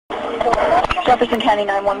Jefferson County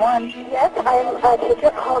 911. Yes, I'm a teacher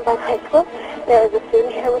at Columbine High School. There is a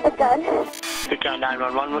student here with a gun. County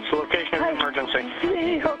 911, what's the location of the emergency?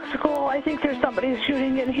 City Hook School, I think there's somebody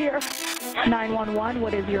shooting in here. 911,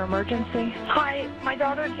 what is your emergency? Hi, my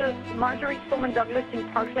daughter just Marjorie Stoneman Douglas in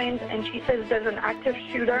Park Lanes, and she says there's an active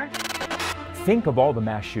shooter. Think of all the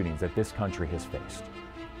mass shootings that this country has faced.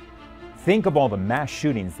 Think of all the mass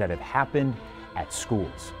shootings that have happened at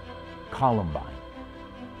schools. Columbine,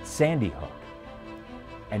 Sandy Hook,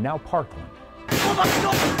 and now Parkland. Oh my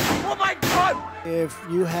God! Oh my God! If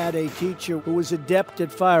you had a teacher who was adept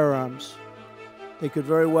at firearms, they could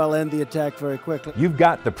very well end the attack very quickly. You've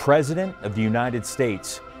got the President of the United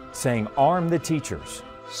States saying, arm the teachers.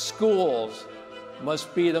 Schools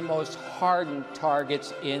must be the most hardened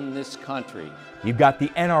targets in this country. You've got the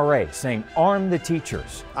NRA saying, arm the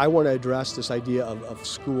teachers. I want to address this idea of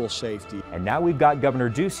school safety. And now we've got Governor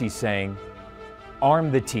Ducey saying,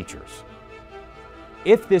 arm the teachers.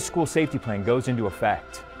 If this school safety plan goes into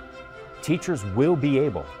effect, teachers will be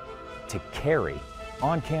able to carry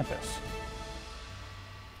on campus.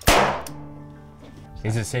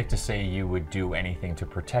 Is it safe to say you would do anything to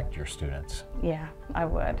protect your students? Yeah, I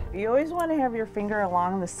would. You always want to have your finger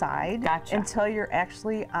along the side until you're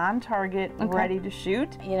actually on target, ready to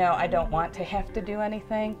shoot. You know, I don't want to have to do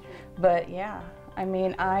anything, but yeah, I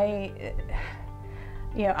mean, I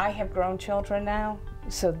have grown children now,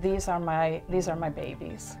 so these are my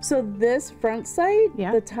babies. So this front sight,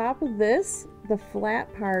 the top of this, the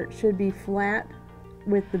flat part should be flat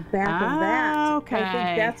with the back of that. Okay. I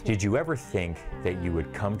think that's. Did you ever think that you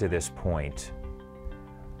would come to this point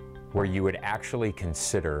where you would actually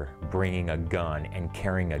consider bringing a gun and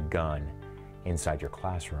carrying a gun inside your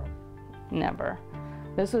classroom? Never.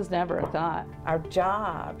 This was never a thought. Our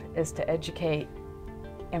job is to educate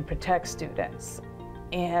and protect students,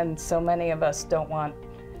 and so many of us don't want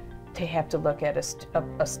to have to look at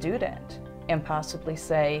a student and possibly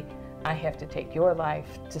say, I have to take your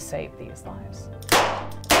life to save these lives.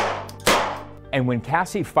 And when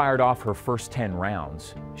Cassie fired off her first 10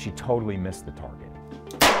 rounds, she totally missed the target.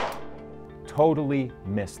 Totally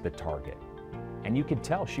missed the target. And you could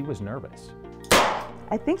tell she was nervous.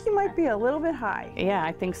 I think you might be a little bit high. Yeah,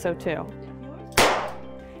 I think so too.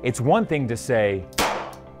 It's one thing to say,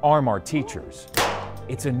 arm our teachers.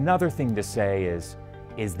 It's another thing to say is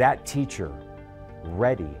that teacher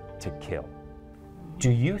ready to kill?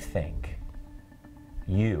 Do you think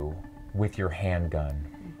you, with your handgun,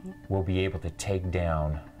 will be able to take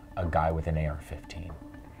down a guy with an AR-15?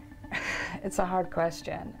 It's a hard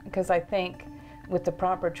question, because I think with the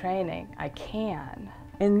proper training, I can.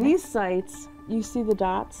 In these sights, you see the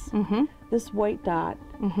dots? This white dot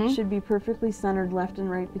should be perfectly centered left and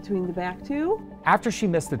right between the back two. After she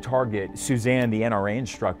missed the target, Suzanne, the NRA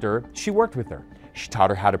instructor, she worked with her. She taught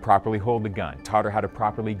her how to properly hold the gun, taught her how to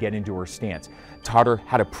properly get into her stance, taught her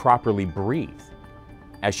how to properly breathe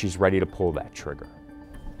as she's ready to pull that trigger.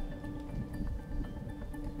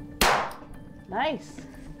 Nice.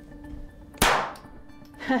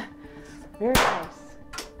 Very nice.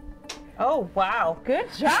 Oh, wow. Good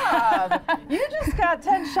job. You just got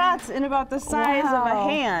 10 shots in about the size of a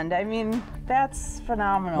hand. I mean, that's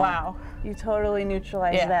phenomenal. Wow. You totally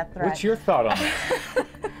neutralized that threat. What's your thought on that?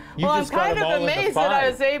 Well, I'm kind of amazed that I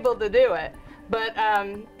was able to do it. But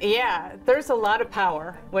yeah, there's a lot of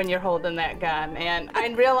power when you're holding that gun. And I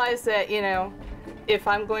realized that, you know, if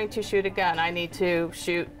I'm going to shoot a gun, I need to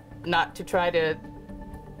shoot not to try to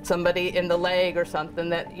somebody in the leg or something,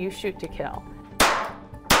 that you shoot to kill.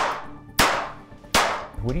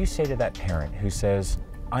 What do you say to that parent who says,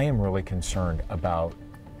 I am really concerned about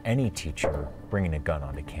any teacher bringing a gun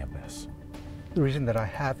onto campus? The reason that I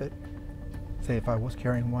have it, say if I was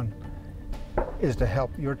carrying one, is to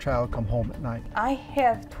help your child come home at night. I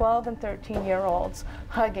have 12 and 13-year-olds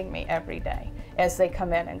hugging me every day as they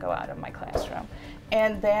come in and go out of my classroom.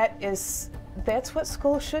 And that's what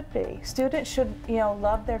school should be. Students should, you know,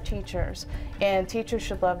 love their teachers, and teachers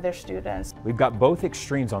should love their students. We've got both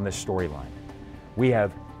extremes on this storyline. We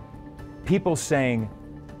have people saying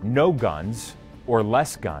no guns or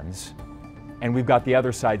less guns, and we've got the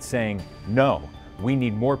other side saying, no, we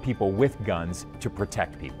need more people with guns to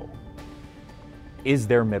protect people. Is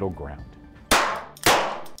there middle ground?